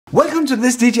to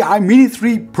this DJI Mini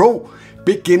 3 Pro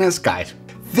Beginner's Guide.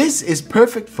 This is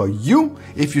perfect for you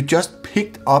if you just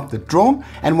picked up the drone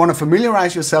and want to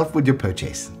familiarize yourself with your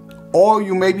purchase. Or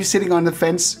you may be sitting on the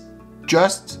fence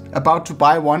just about to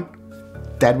buy one.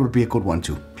 That will be a good one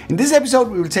too. In this episode,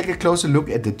 we will take a closer look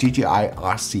at the DJI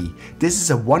RC. This is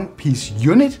a one-piece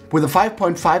unit with a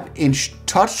 5.5-inch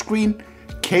touchscreen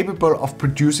capable of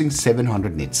producing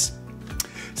 700 nits.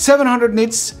 700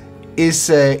 nits is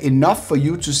enough for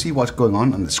you to see what's going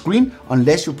on the screen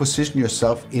unless you position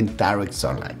yourself in direct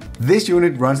sunlight. This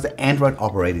unit runs the Android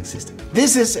operating system.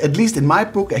 This is, at least in my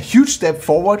book, a huge step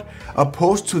forward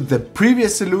opposed to the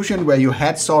previous solution where you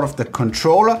had sort of the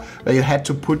controller, where you had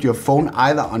to put your phone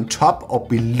either on top or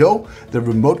below the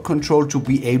remote control to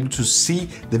be able to see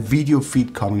the video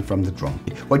feed coming from the drone.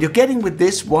 What you're getting with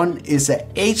this one is a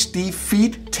HD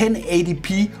feed,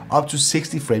 1080p up to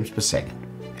 60 frames per second.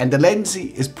 And the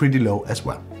latency is pretty low as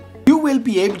well. You will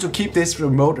be able to keep this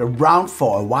remote around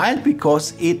for a while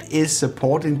because it is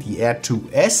supporting the Air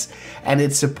 2S and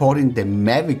it's supporting the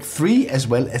Mavic 3 as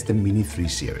well as the Mini 3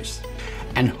 series.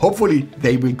 And hopefully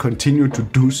they will continue to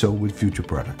do so with future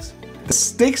products. The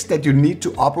sticks that you need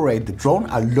to operate the drone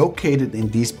are located in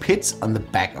these pits on the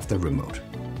back of the remote.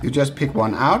 You just pick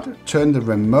one out, turn the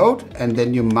remote, and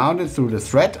then you mount it through the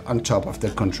thread on top of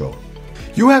the control.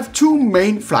 You have two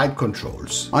main flight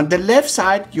controls. On the left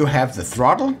side, you have the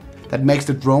throttle that makes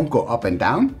the drone go up and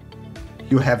down.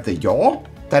 You have the yaw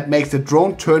that makes the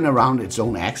drone turn around its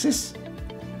own axis.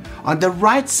 On the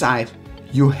right side,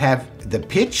 you have the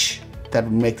pitch that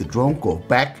will make the drone go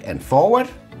back and forward.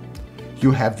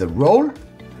 You have the roll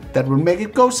that will make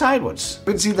it go sideways.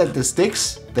 You can see that the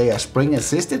sticks, they are spring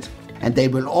assisted and they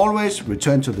will always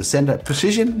return to the center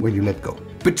position when you let go.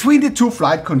 Between the two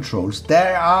flight controls,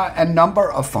 there are a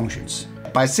number of functions.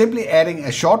 By simply adding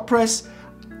a short press,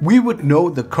 we would know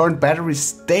the current battery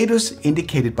status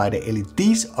indicated by the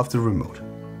LEDs of the remote.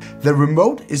 The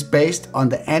remote is based on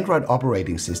the Android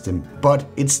operating system, but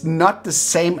it's not the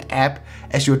same app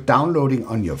as you're downloading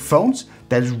on your phones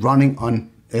that is running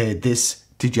on this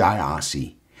DJI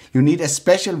RC. You need a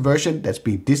special version that's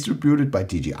being distributed by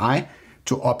DJI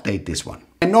to update this one.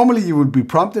 And normally you will be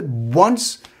prompted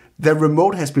once the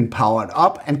remote has been powered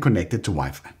up and connected to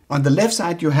Wi-Fi. On the left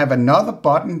side, you have another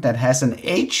button that has an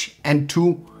H and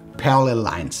two parallel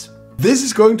lines. This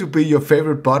is going to be your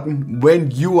favorite button when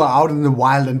you are out in the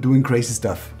wild and doing crazy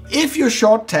stuff. If you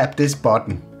short tap this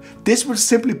button, this will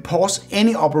simply pause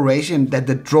any operation that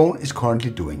the drone is currently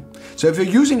doing. So if you're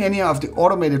using any of the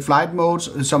automated flight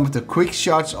modes, some of the quick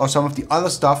shots or some of the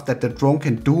other stuff that the drone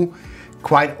can do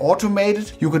quite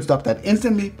automated, you can stop that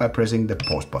instantly by pressing the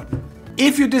pause button.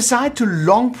 If you decide to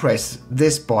long press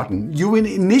this button, you will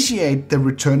initiate the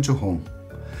return to home.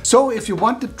 So if you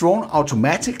want the drone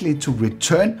automatically to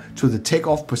return to the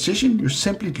takeoff position, you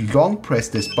simply long press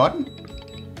this button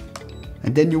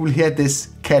and then you will hear this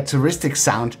characteristic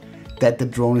sound that the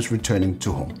drone is returning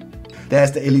to home.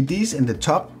 There's the LEDs in the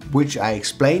top, which I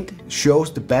explained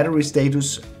shows the battery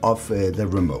status of the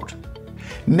remote.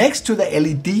 Next to the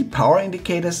LED power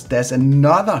indicators, there's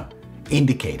another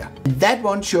indicator. That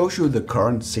one shows you the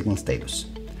current signal status.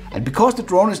 And because the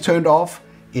drone is turned off,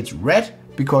 it's red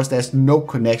because there's no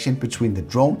connection between the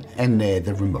drone and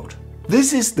the remote.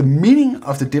 This is the meaning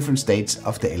of the different states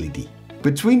of the LED.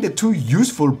 Between the two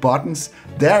useful buttons,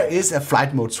 there is a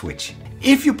flight mode switch.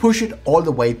 If you push it all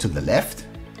the way to the left,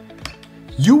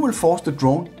 you will force the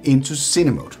drone into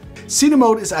Cine Mode. Cine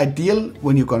Mode is ideal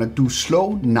when you're gonna do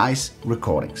slow, nice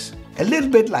recordings. A little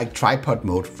bit like tripod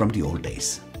mode from the old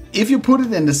days. If you put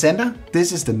it in the center,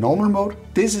 this is the normal mode.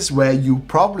 This is where you're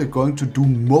probably going to do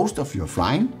most of your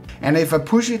flying. And if I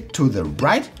push it to the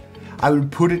right, I will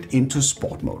put it into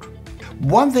sport mode.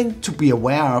 One thing to be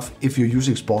aware of if you're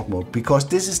using sport mode, because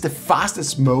this is the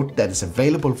fastest mode that is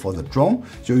available for the drone,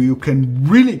 so you can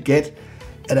really get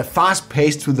at a fast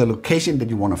pace to the location that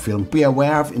you want to film. Be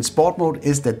aware of in sport mode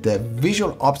is that the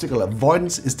visual obstacle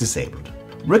avoidance is disabled.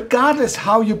 Regardless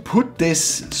how you put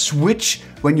this switch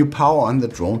when you power on the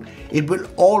drone, it will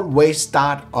always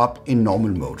start up in normal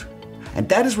mode. And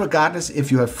that is regardless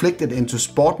if you have flicked it into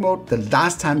sport mode the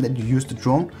last time that you used the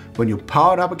drone. When you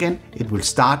power it up again, it will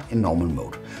start in normal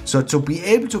mode. So to be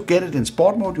able to get it in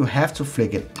sport mode, you have to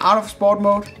flick it out of sport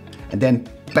mode and then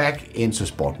back into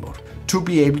sport mode to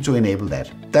be able to enable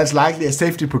that. That's likely a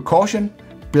safety precaution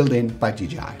built in by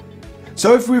DJI.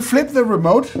 So if we flip the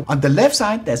remote, on the left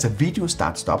side there's a video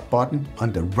start stop button.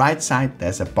 On the right side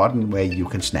there's a button where you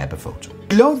can snap a photo.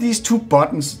 Below these two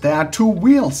buttons there are two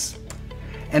wheels.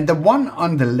 And the one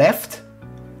on the left,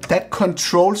 that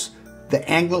controls the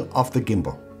angle of the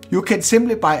gimbal. You can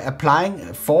simply, by applying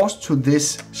force to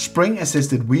this spring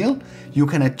assisted wheel, you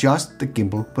can adjust the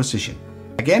gimbal position.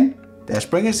 Again, they're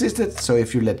spring assisted, so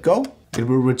if you let go, it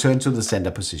will return to the center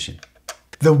position.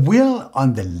 The wheel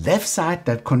on the left side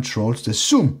that controls the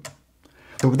zoom.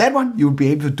 So with that one, you'll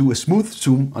be able to do a smooth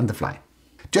zoom on the fly.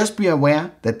 Just be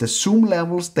aware that the zoom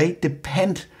levels, they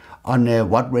depend on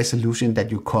what resolution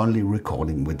that you're currently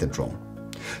recording with the drone.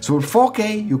 So with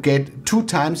 4K, you get 2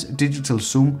 times digital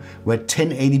zoom, where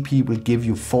 1080p will give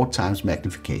you 4 times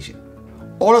magnification.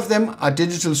 All of them are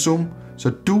digital zoom, so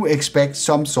do expect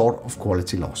some sort of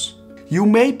quality loss. You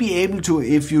may be able to,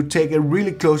 if you take a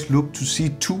really close look, to see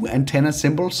 2 antenna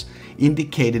symbols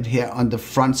indicated here on the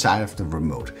front side of the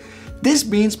remote. This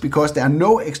means, because there are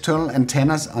no external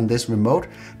antennas on this remote,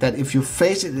 that if you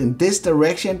face it in this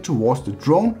direction towards the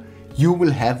drone, you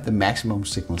will have the maximum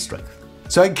signal strength.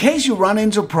 So in case you run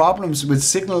into problems with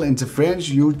signal interference,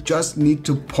 you just need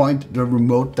to point the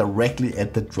remote directly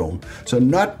at the drone. So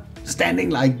not standing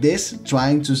like this,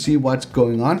 trying to see what's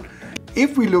going on.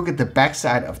 If we look at the back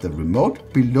side of the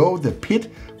remote, below the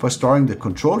pit for storing the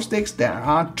control sticks, there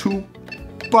are 2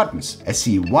 buttons, a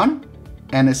C1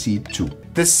 and a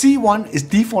C2. The C1 is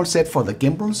default set for the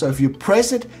gimbal, so if you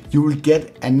press it, you will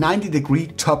get a 90-degree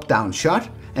top-down shot,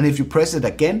 and if you press it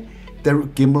again, the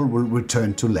gimbal will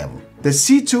return to level. The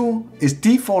C2 is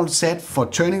default set for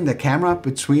turning the camera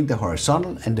between the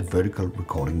horizontal and the vertical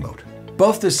recording mode.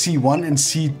 Both the C1 and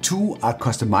C2 are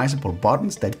customizable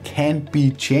buttons that can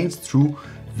be changed through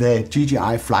the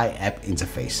DJI Fly app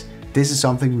interface. This is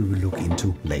something we will look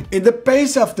into later. In the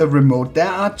base of the remote, there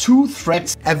are 2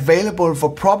 threads available for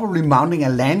properly mounting a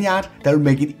lanyard that will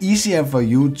make it easier for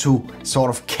you to sort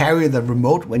of carry the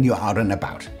remote when you're out and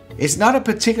about. It's not a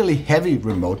particularly heavy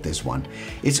remote, this one.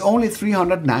 It's only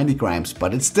 390 grams,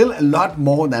 but it's still a lot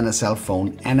more than a cell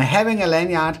phone. And having a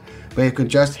lanyard where you can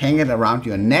just hang it around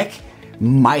your neck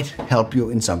might help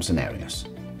you in some scenarios.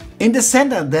 In the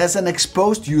center, there's an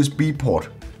exposed USB port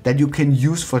that you can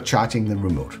use for charging the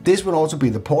remote. This will also be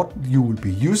the port you will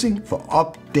be using for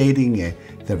updating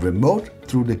the remote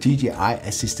through the DJI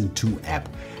Assistant 2 app.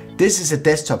 This is a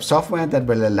desktop software that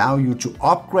will allow you to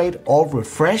upgrade or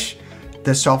refresh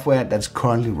the software that's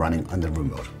currently running on the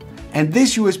remote. And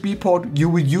this USB port, you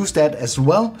will use that as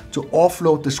well to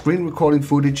offload the screen recording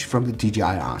footage from the DJI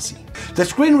RC. The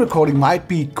screen recording might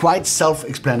be quite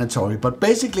self-explanatory, but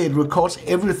basically it records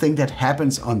everything that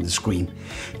happens on the screen.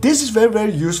 This is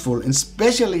very useful,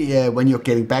 especially when you're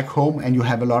getting back home and you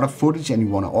have a lot of footage and you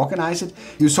want to organize it.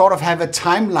 You sort of have a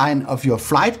timeline of your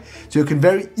flight, so you can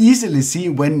very easily see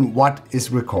when what is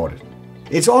recorded.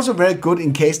 It's also very good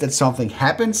in case that something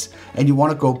happens and you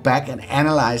want to go back and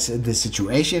analyze the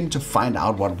situation to find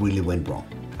out what really went wrong.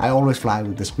 I always fly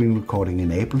with the screen recording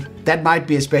enabled. That might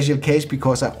be a special case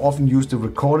because I often use the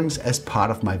recordings as part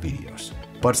of my videos.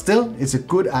 But still, it's a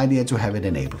good idea to have it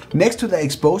enabled. Next to the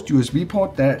exposed USB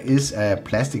port, there is a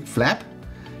plastic flap.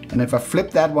 And if I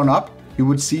flip that one up, you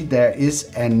would see there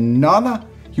is another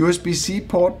USB-C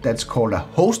port that's called a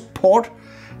host port,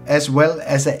 as well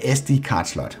as a SD card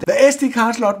slot. The SD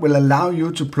card slot will allow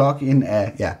you to plug in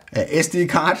a SD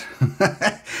card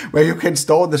where you can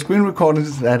store the screen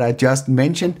recordings that I just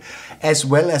mentioned, as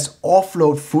well as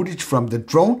offload footage from the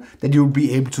drone that you'll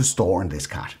be able to store on this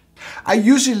card. I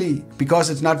usually,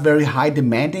 because it's not very high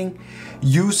demanding,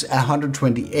 use a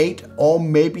 128 or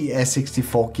maybe a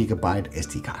 64 gigabyte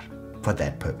SD card for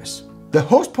that purpose. The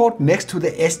host port next to the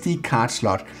SD card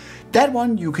slot, that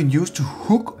one you can use to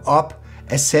hook up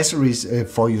accessories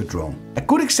for your drone. A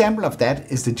good example of that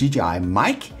is the DJI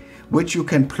mic, which you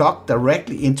can plug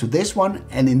directly into this one,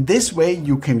 and in this way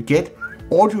you can get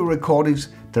audio recordings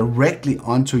directly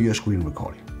onto your screen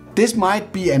recording. This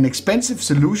might be an expensive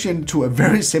solution to a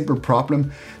very simple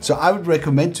problem, so I would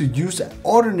recommend to use an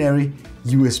ordinary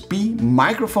USB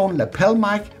microphone lapel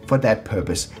mic for that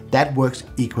purpose. That works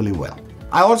equally well.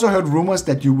 I also heard rumors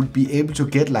that you would be able to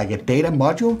get like a data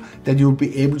module that you'll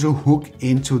be able to hook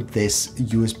into this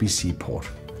USB-C port.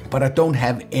 But I don't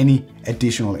have any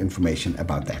additional information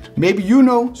about that. Maybe you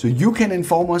know, so you can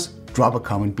inform us. Drop a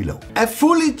comment below. A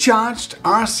fully charged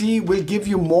RC will give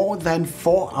you more than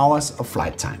 4 hours of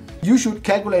flight time. You should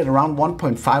calculate around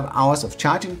 1.5 hours of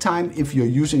charging time if you're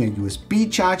using a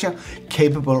USB charger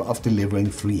capable of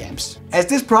delivering 3 amps. As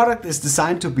this product is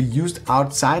designed to be used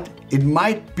outside, it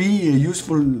might be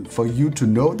useful for you to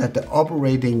know that the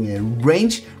operating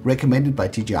range recommended by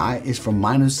DJI is from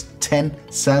 -10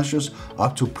 Celsius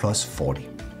up to +40.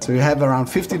 So you have around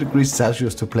 50 degrees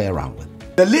Celsius to play around with.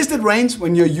 The listed range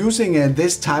when you're using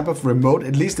this type of remote,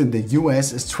 at least in the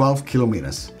US, is 12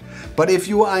 kilometers. But if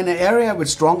you are in an area with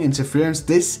strong interference,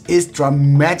 this is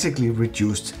dramatically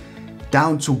reduced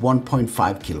down to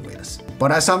 1.5 kilometers.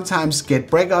 But I sometimes get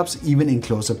breakups even in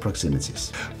closer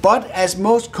proximities. But as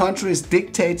most countries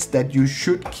dictates that you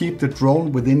should keep the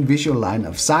drone within visual line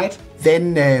of sight,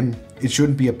 then it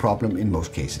shouldn't be a problem in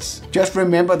most cases. Just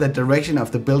remember the direction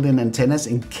of the built-in antennas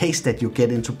in case that you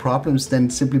get into problems, then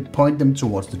simply point them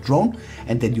towards the drone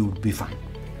and then you will be fine.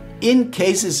 In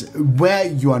cases where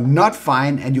you are not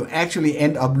fine and you actually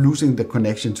end up losing the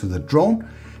connection to the drone,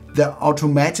 the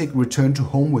automatic return to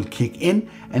home will kick in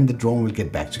and the drone will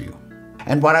get back to you.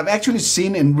 And what I've actually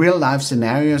seen in real life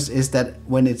scenarios is that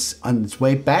when it's on its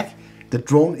way back, the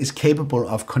drone is capable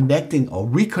of connecting or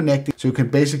reconnecting, so you can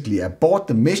basically abort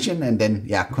the mission and then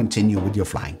continue with your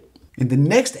flying. In the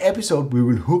next episode, we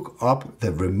will hook up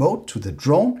the remote to the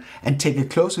drone and take a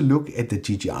closer look at the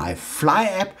DJI Fly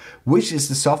app, which is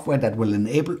the software that will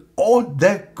enable all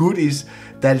the goodies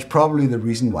that is probably the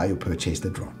reason why you purchased the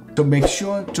drone. So make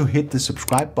sure to hit the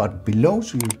subscribe button below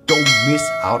so you don't miss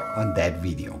out on that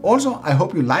video. Also, I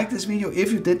hope you liked this video.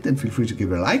 If you did, then feel free to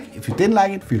give it a like. If you didn't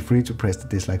like it, feel free to press the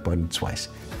dislike button twice.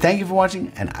 Thank you for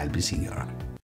watching and I'll be seeing you around.